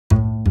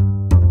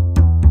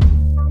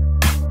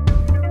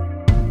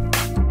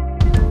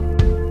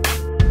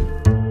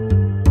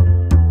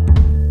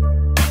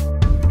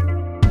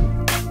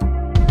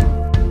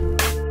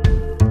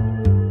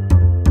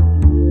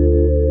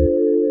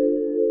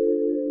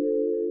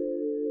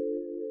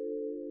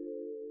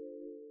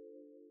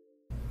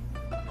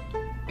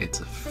It's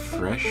a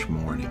fresh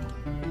morning.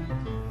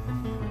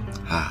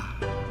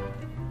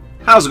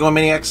 How's it going,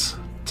 Maniacs?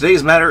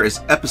 Today's matter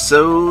is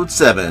episode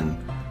 7.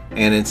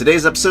 And in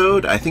today's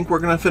episode, I think we're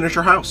going to finish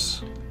our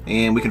house.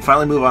 And we can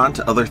finally move on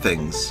to other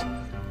things.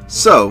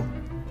 So,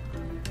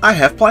 I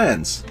have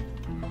plans.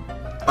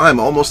 I'm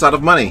almost out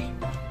of money.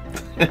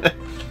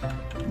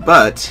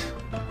 But,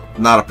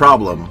 not a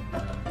problem.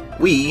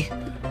 We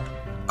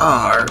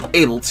are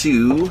able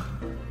to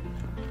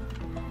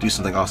do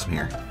something awesome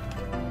here.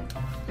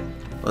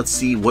 Let's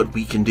see what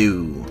we can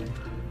do.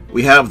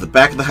 We have the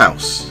back of the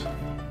house.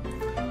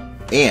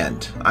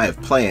 And I have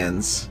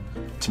plans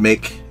to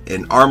make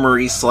an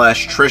armory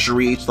slash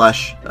treasury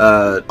slash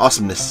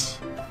awesomeness.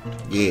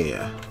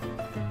 Yeah.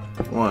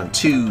 1,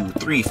 2,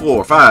 3,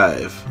 4,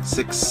 5,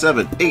 6,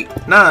 7,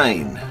 8,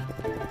 9.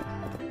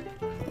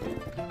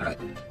 Alright.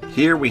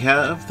 Here we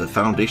have the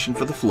foundation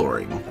for the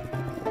flooring.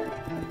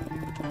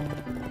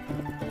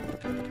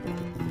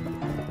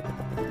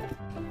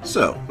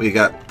 So, we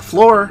got the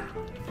floor.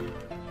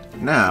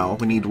 Now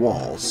we need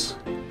walls.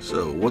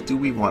 So, what do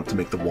we want to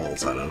make the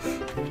walls out of?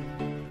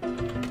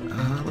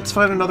 Let's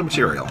find another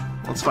material.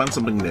 Let's find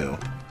something new.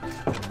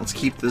 Let's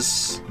keep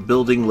this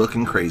building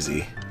looking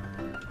crazy.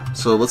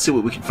 So, let's see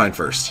what we can find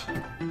first.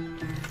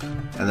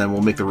 And then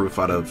we'll make the roof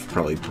out of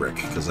probably brick,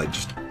 because I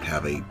just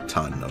have a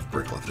ton of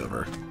brick left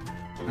over.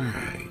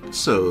 Alright,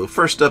 so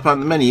first up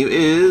on the menu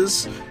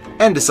is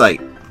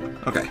andesite.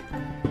 Okay.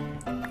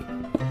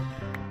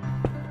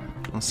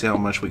 Let's see how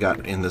much we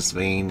got in this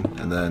vein,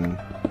 and then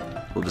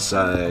we'll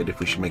decide if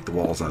we should make the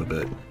walls out of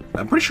it.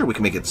 I'm pretty sure we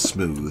can make it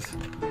smooth.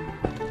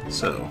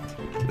 So,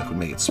 if we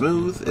make it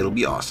smooth, it'll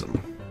be awesome.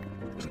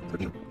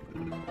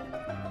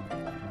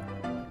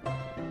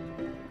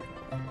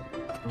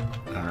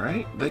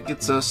 Alright, that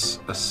gets us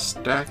a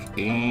stack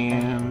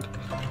and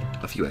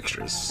a few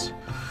extras.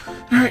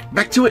 Alright,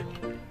 back to it!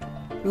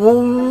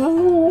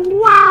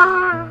 Whoa-wah!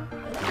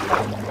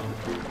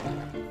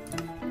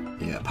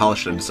 Yeah,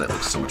 polished andesite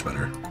looks so much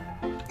better.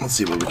 Let's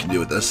see what we can do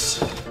with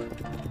this.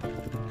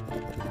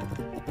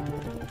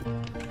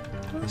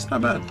 It's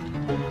not bad.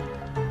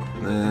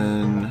 And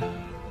then,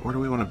 where do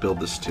we want to build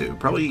this to?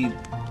 Probably...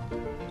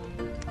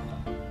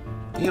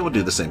 yeah, we'll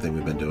do the same thing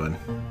we've been doing.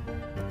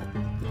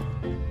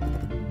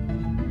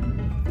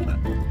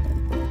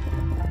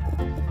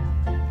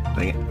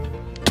 Dang it.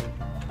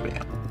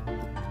 Bam.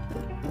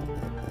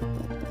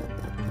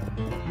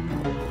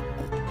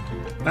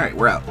 Alright,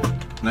 we're out.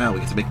 Now we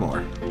get to make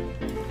more.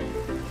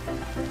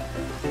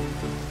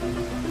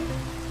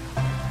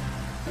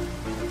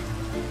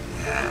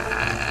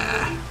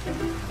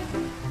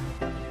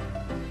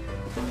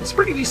 It's a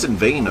pretty decent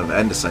vein of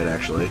andesite,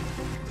 actually.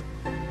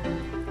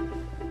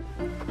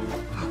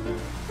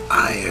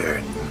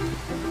 Iron.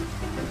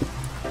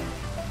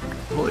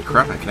 Holy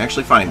crap, I can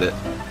actually find it.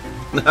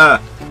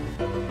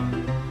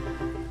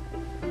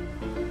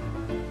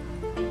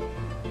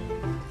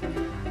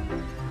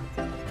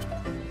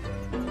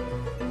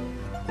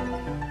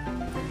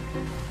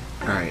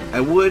 Alright, I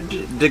would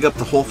dig up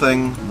the whole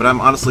thing, but I'm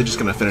honestly just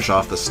going to finish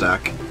off this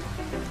stack,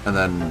 and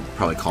then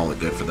probably call it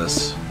good for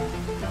this.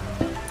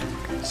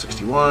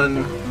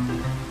 61,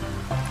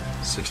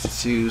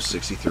 62,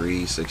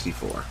 63,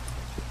 64.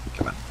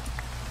 Come on.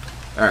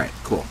 Alright,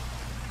 cool.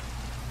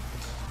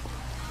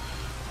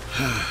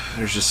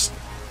 There's just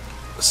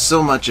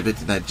so much of it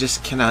that I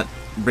just cannot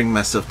bring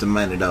myself to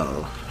mine at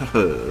all.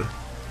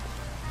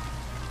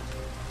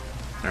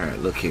 Alright,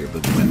 look here,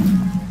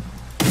 boogeyman.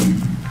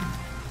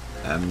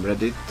 I'm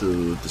ready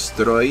to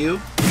destroy you.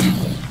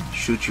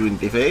 Shoot you in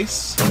the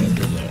face.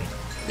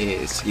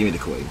 Yes, give me the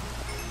coin.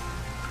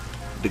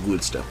 The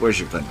good stuff. Where's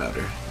your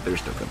gunpowder?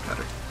 There's no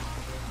gunpowder.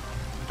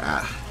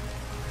 Ah.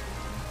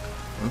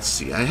 Let's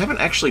see. I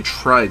haven't actually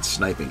tried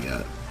sniping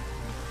yet.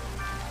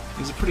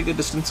 He's a pretty good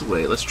distance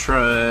away. Let's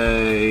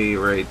try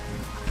right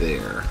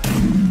there.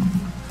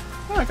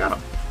 Oh, I got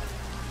him.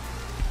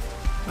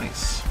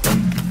 Nice.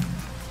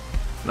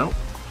 Nope.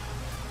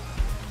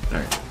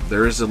 Alright.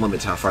 There is a limit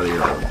to how far your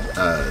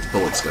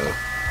bullets go.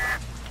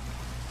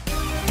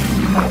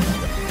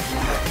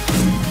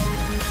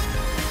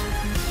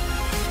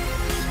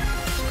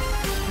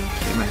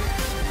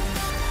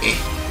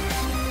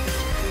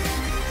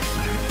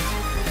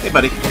 Hey,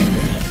 buddy.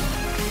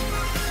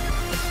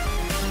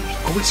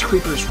 There's always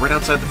creepers right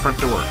outside the front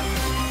door.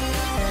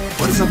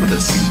 What is up with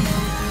this?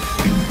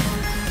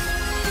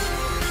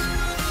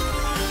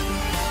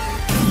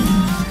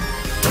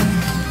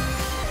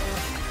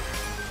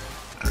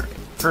 Alright,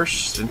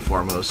 first and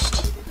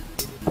foremost,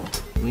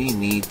 we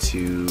need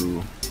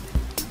to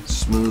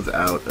smooth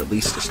out at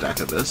least a stack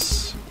of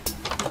this.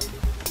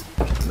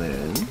 And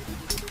then...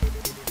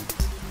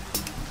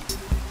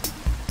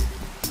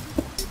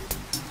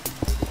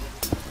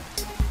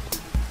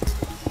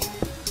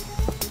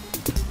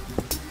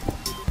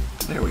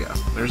 there we go.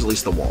 There's at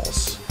least the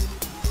walls.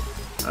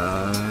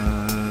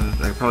 I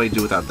could probably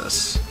do without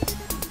this.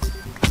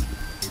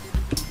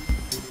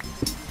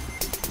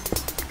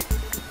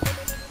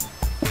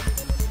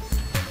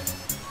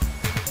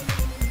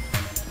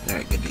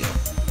 Alright, good deal.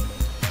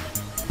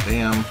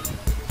 Bam.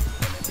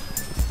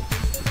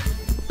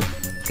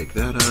 pick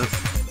that up.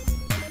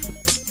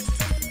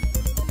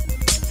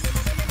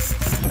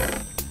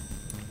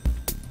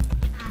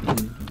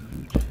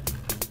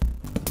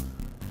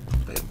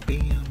 Bam,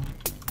 bam.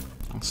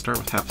 Let's start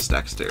with half a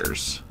stack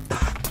stairs.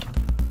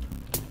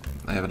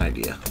 I have an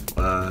idea.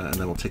 And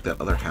then we'll take that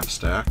other half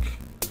stack.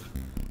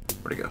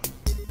 Where'd it go?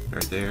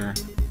 Right there.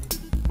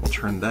 We'll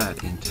turn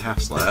that into half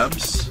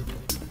slabs.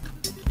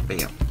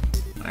 Bam.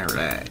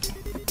 Alright.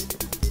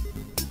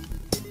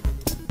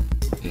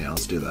 Yeah,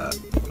 let's do that.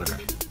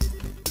 Okay.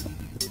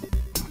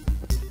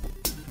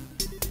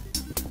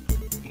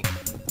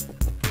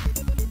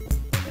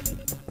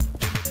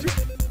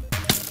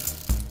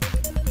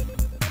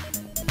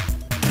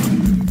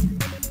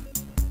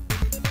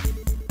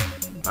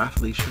 Bye,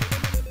 Felicia.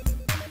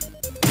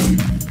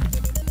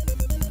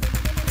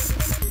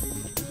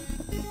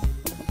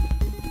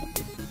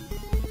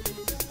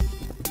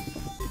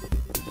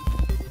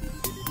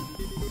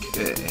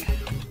 Okay.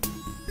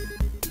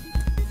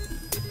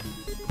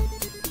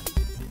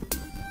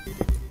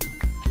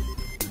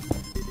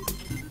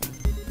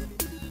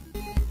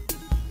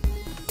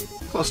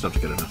 Close enough to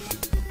get enough.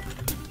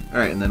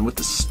 Alright, and then with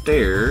the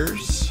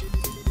stairs,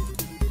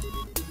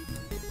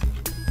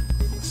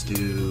 let's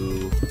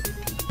do...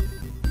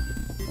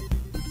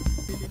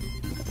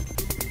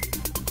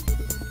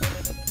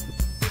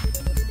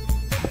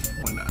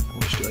 Why not?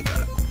 We'll just do like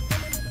that.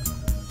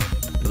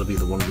 That'll be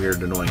the one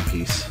weird, annoying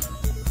piece.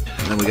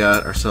 And then we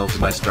got ourselves a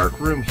nice dark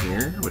room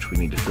here, which we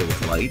need to fill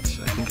with light.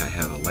 I think I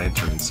have a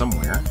lantern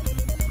somewhere.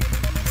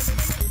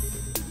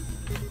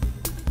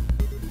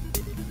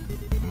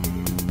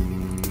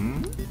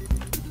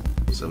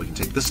 So we can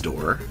take this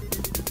door.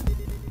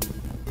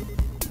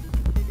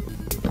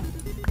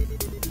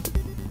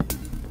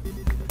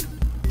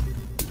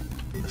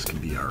 This can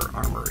be our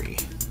armory.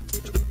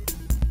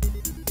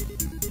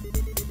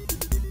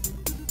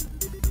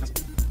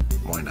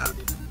 Why not?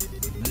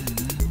 And then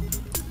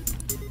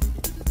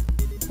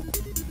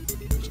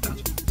just down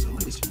so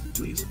like these two of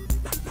these.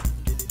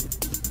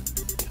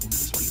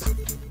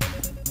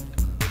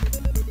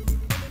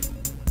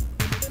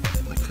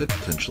 I could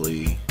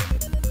potentially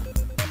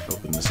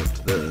open this up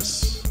to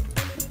this.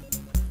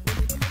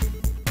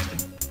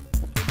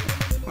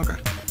 Okay,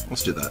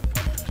 let's do that.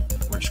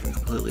 We're just going to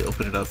completely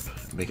open it up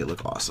and make it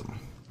look awesome.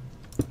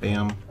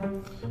 Bam.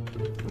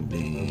 And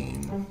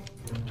then...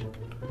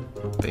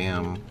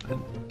 Bam.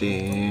 And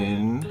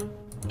then...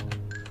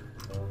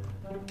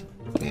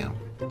 Bam.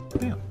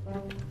 Bam.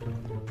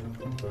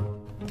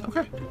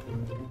 Okay.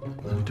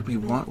 Do we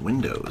want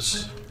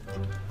windows?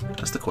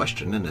 That's the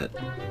question, isn't it?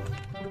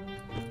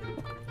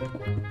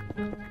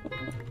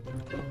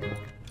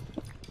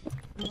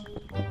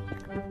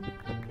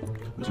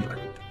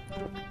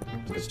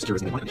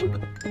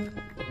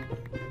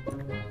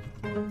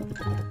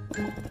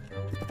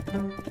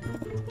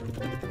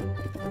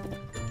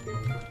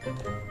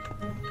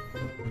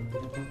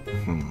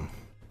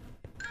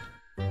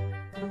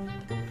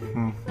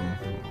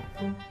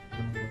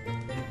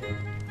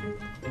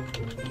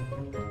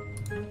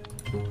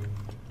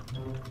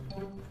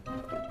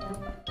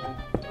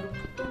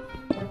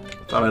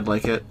 Thought I'd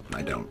like it.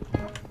 I don't.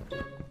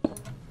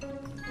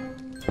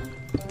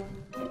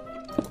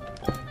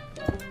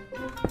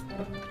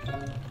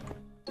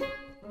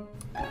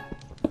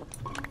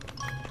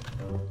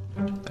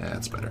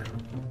 That's better.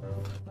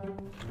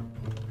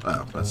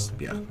 Oh, that's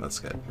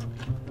good.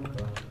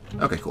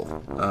 Okay, cool.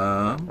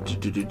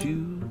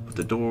 Put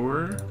the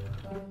door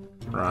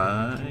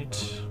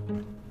right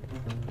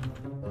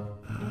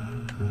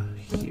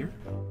here.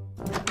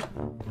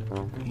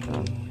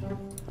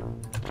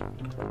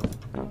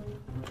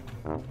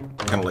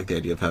 Kind of like the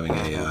idea of having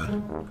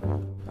a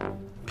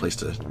place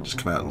to just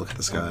come out and look at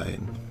the sky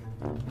and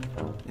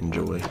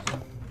enjoy.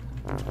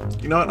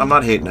 You know what? I'm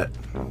not hating it.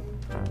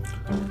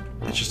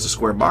 It's just a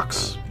square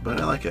box, but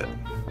I like it.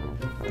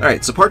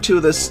 Alright, so part 2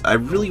 of this, I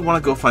really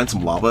want to go find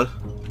some lava.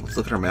 Let's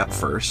look at our map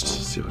first,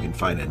 see if we can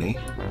find any.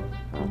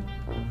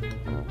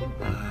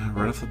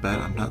 Right off the bat,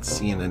 I'm not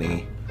seeing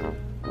any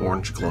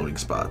orange glowing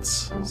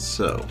spots.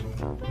 So,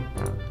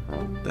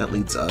 that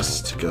leads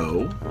us to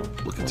go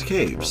look into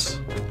caves.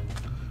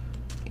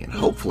 And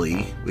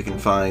hopefully, we can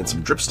find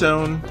some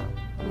dripstone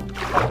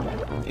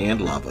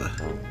and lava.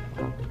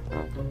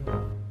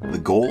 The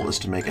goal is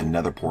to make a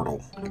nether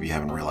portal, if you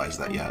haven't realized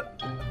that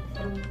yet.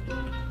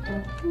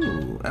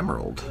 Ooh,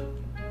 emerald.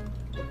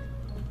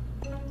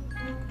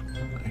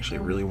 I actually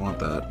really want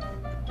that.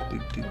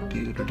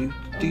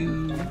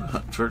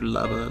 Hunt for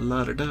lava,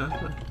 la da da.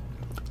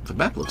 The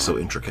map looks so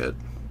intricate,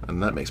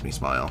 and that makes me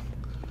smile.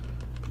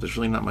 But there's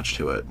really not much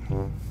to it.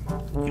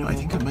 You know, I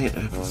think I might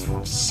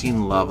have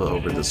seen lava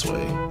over this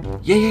way.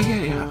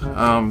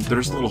 Yeah.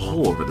 There's a little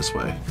hole over this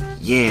way.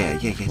 Yeah.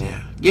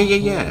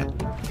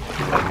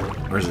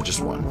 Or is it just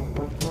one?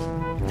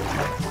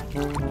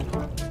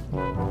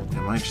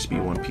 It might just be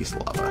one piece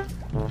of lava.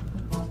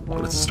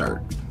 But let's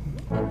start.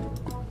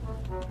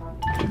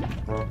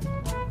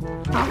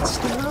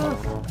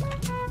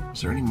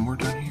 Is there any more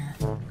down here?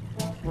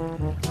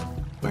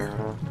 Where?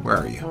 Where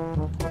are you?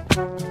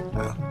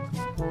 Oh.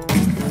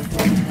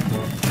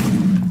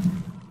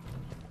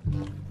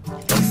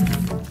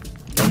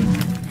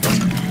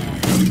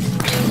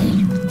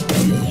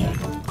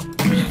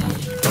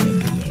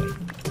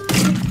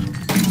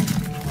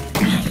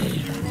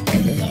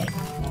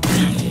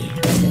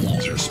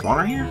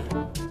 spawner here?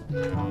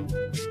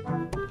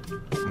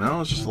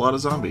 No, it's just a lot of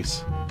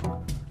zombies.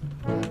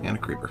 And a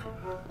creeper.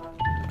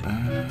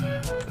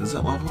 Is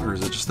that lava or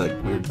is it just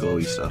that weird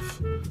glowy stuff?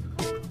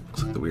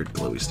 Looks like the weird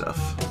glowy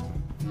stuff.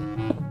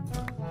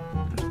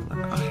 There's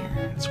another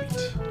iron.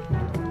 Sweet.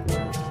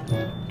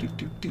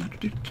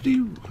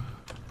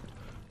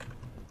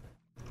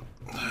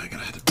 I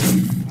gotta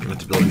have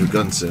to build a new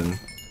gun soon.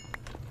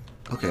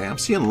 Okay, I'm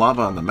seeing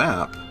lava on the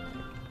map.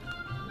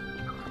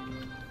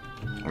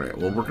 Alright,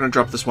 well, we're gonna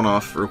drop this one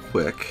off real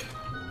quick.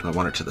 Do I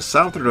want it to the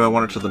south or do I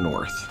want it to the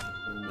north?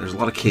 There's a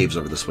lot of caves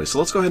over this way, so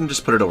let's go ahead and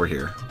just put it over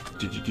here.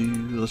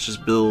 Let's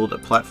just build a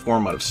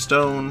platform out of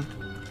stone.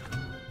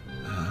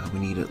 We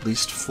need at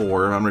least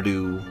 4. I'm gonna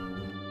do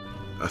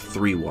a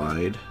 3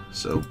 wide.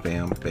 So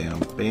bam, bam,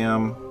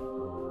 bam.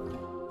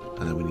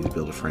 And then we need to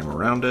build a frame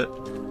around it.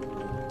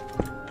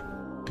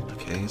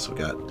 Okay, so we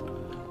got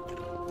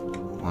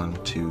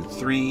 1, 2,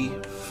 3,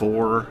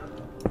 4.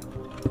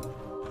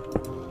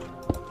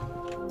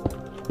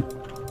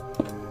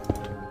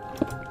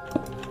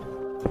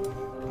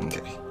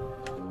 Okay.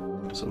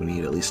 So we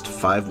need at least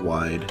 5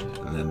 wide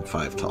and then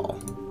 5 tall.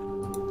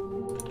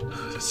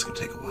 This is gonna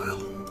take a while.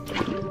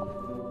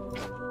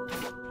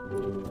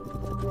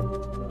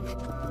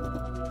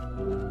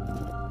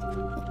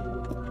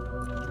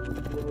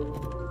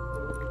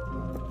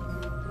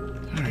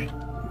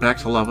 Back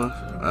to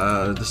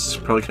lava. This is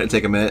probably going to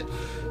take a minute,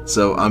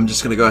 so I'm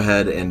just going to go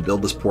ahead and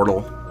build this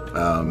portal.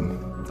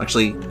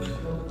 Actually,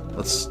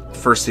 let's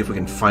first see if we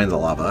can find the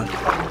lava.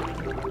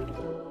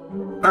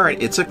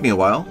 Alright, it took me a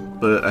while,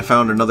 but I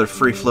found another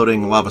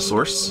free-floating lava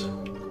source.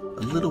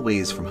 A little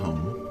ways from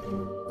home.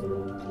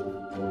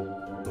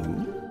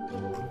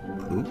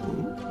 Ooh.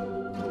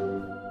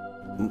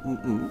 Ooh, ooh. Ooh, ooh,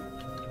 ooh.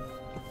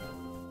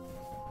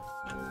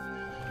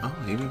 Oh,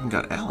 you even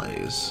got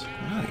Allays.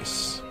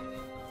 Nice.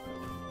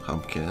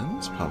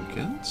 Pumpkins,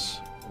 pumpkins.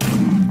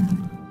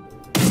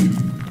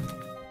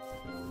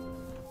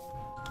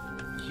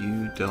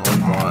 You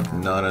don't want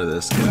none of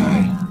this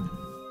guy.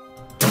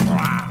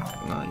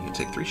 No, you can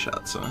take 3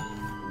 shots, huh?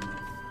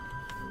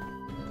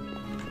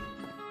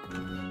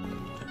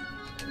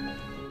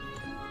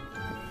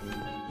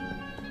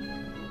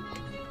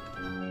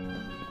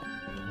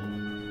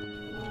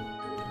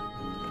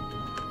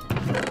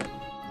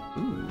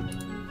 Ooh.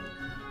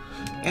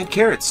 And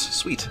carrots!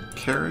 Sweet.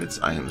 Carrots,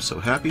 I am so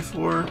happy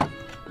for.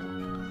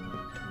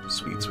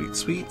 Sweet, sweet,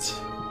 sweet.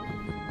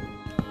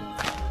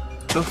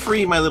 You're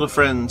free, my little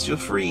friends. You're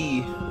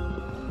free.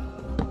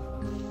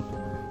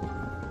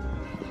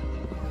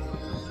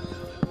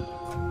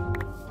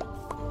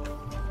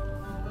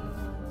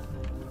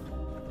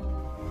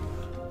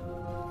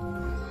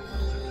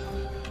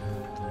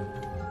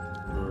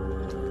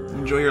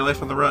 Enjoy your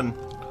life on the run.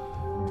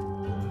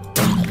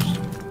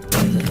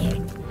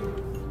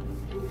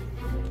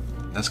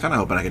 I was kind of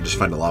hoping I could just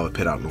find a lava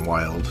pit out in the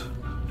wild,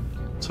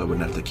 so I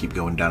wouldn't have to keep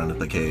going down into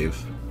the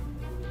cave.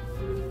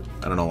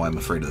 I don't know why I'm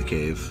afraid of the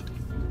cave.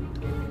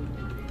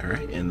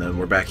 Alright, and then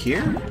we're back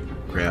here.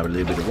 Grab a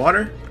little bit of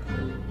water,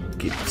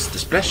 get the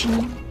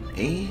splashing,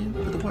 and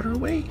put the water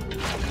away.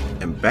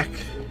 And back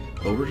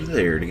over to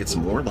there to get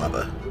some more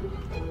lava.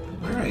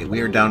 Alright,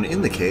 we are down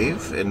in the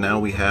cave, and now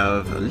we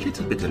have a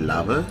little bit of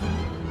lava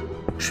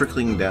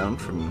trickling down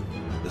from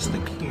this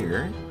thing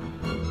here.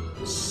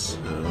 So...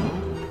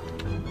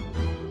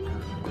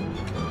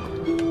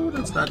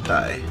 let's not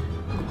die.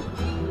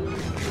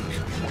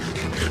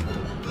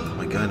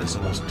 My gun is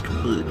almost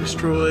completely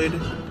destroyed.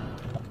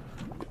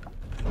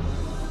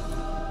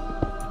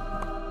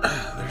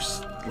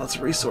 There's lots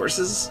of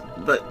resources,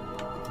 but...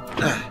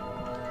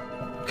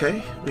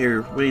 okay,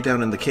 we're way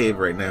down in the cave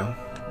right now.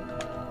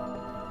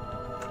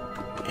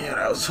 And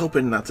I was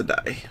hoping not to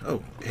die.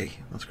 Oh, hey,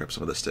 let's grab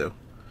some of this too.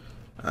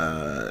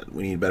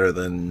 We need better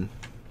than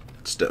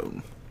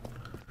stone.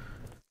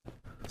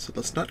 So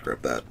let's not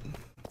grab that.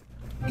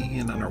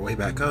 And on our way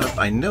back up,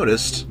 I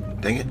noticed...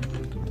 dang it.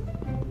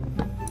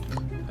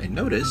 I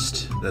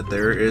noticed that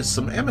there is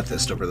some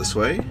amethyst over this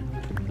way.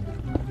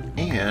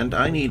 And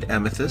I need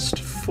amethyst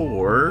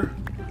for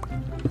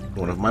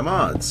one of my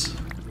mods.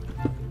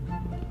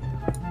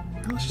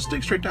 Let's just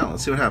dig straight down.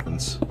 Let's see what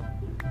happens.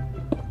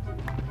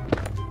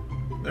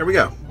 There we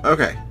go.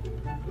 Okay.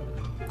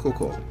 Cool,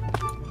 cool.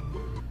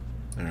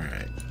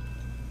 Alright.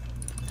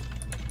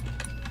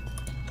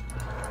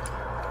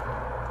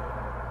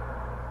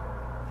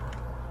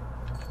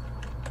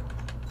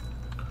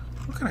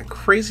 What kind of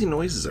crazy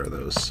noises are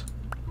those?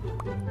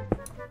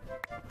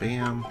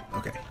 Bam.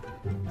 Okay.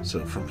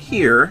 So from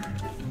here,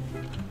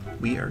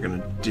 we are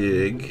going to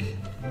dig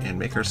and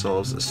make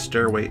ourselves a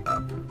stairway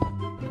up.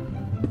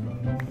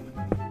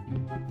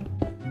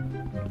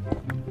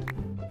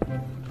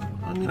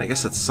 I mean, I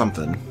guess that's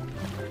something.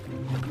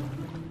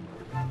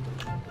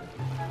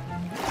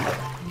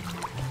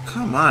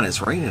 Come on,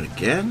 it's raining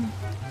again?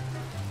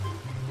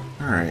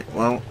 Alright,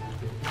 well,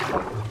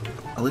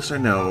 at least I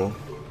know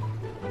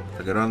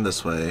if I go down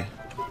this way,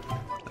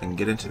 I can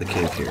get into the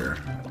cave here.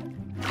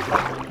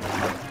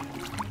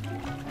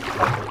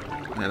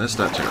 And that's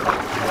not terrible.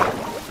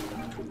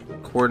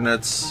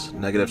 Coordinates,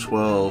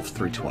 -12,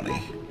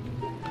 320.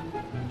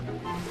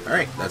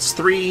 Alright, that's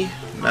 3.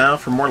 Now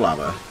for more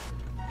lava.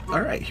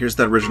 Alright, here's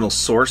the original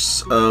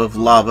source of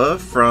lava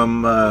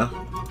from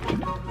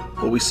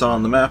what we saw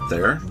on the map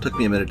there. Took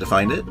me a minute to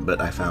find it,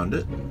 but I found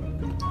it.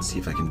 Let's see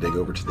if I can dig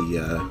over to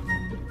the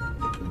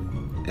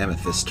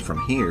amethyst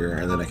from here,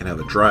 and then I can have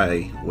a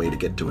dry way to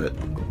get to it.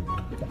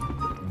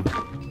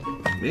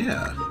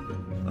 Yeah.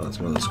 Oh, that's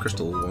one of those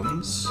crystal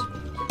ones.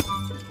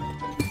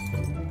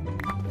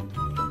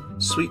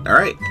 Sweet.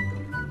 Alright.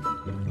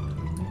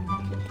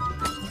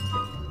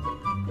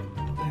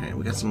 Alright,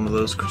 we got some of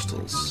those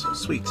crystals.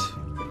 Sweet.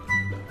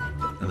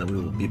 And then we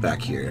will be back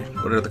here.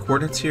 What are the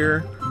coordinates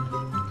here?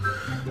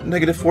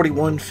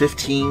 -41,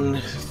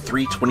 15,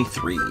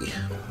 323.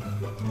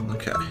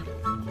 Okay.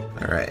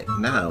 Alright,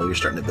 now you're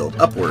starting to build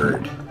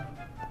upward.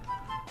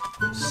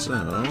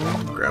 So,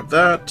 grab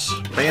that.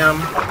 Bam.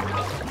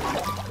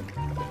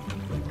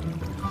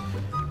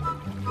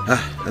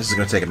 This is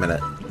going to take a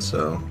minute,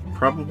 so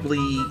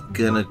probably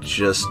gonna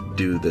just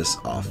do this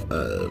off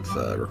of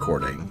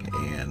recording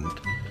and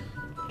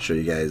show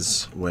you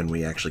guys when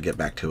we actually get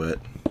back to it.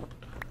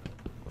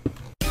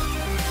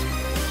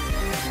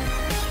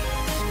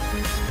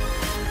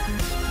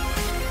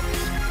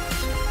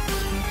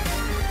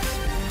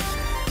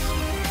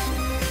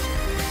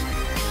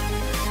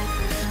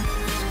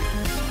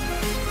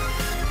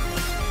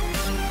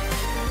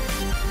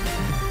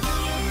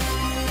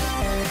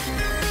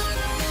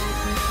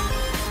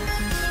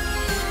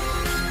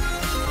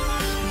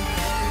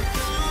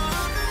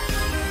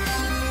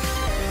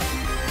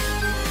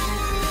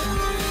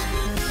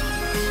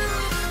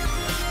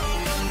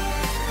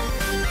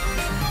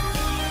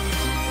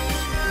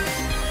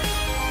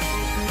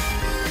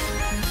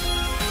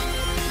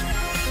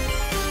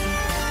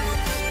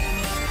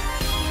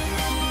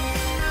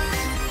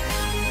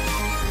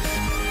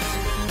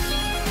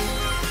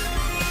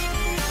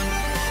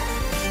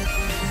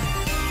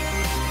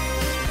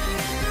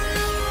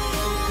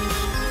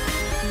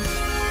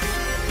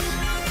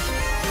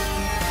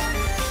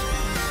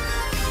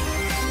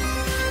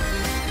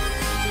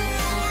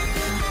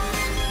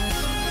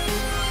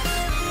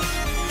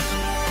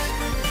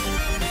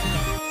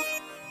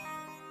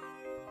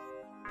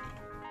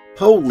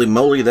 Holy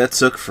moly, that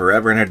took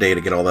forever and a day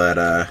to get all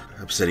that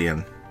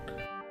obsidian.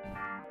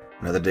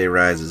 Another day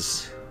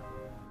rises.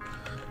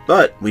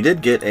 But we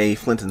did get a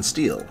flint and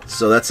steel,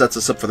 so that sets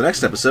us up for the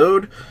next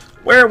episode,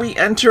 where we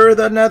enter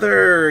the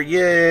Nether!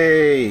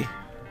 Yay!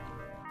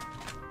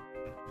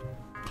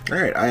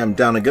 Alright, I am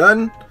down a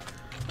gun,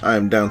 I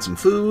am down some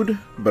food,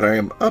 but I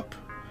am up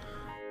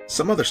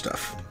some other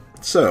stuff.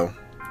 So,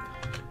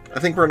 I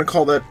think we're going to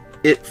call that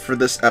it for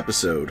this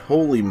episode.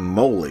 Holy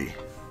moly.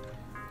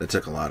 That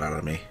took a lot out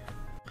of me.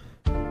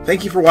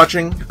 Thank you for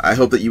watching. I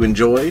hope that you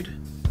enjoyed.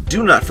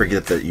 Do not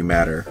forget that you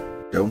matter.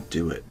 Don't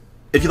do it.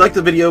 If you liked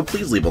the video,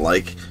 please leave a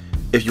like.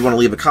 If you want to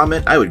leave a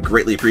comment, I would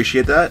greatly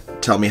appreciate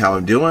that. Tell me how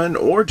I'm doing,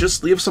 or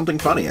just leave something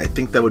funny. I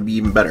think that would be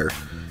even better.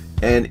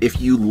 And if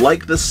you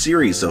like this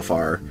series so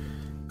far,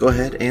 go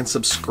ahead and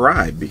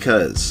subscribe,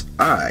 because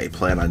I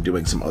plan on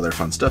doing some other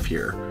fun stuff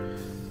here.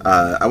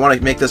 I want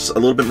to make this a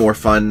little bit more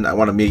fun. I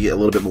want to make it a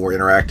little bit more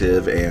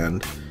interactive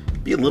and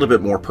be a little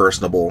bit more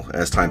personable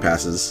as time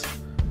passes.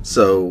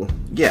 So,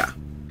 yeah.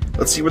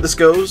 Let's see where this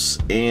goes,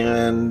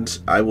 and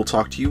I will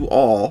talk to you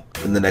all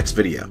in the next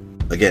video.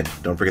 Again,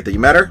 don't forget that you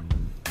matter.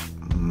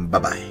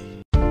 Bye-bye.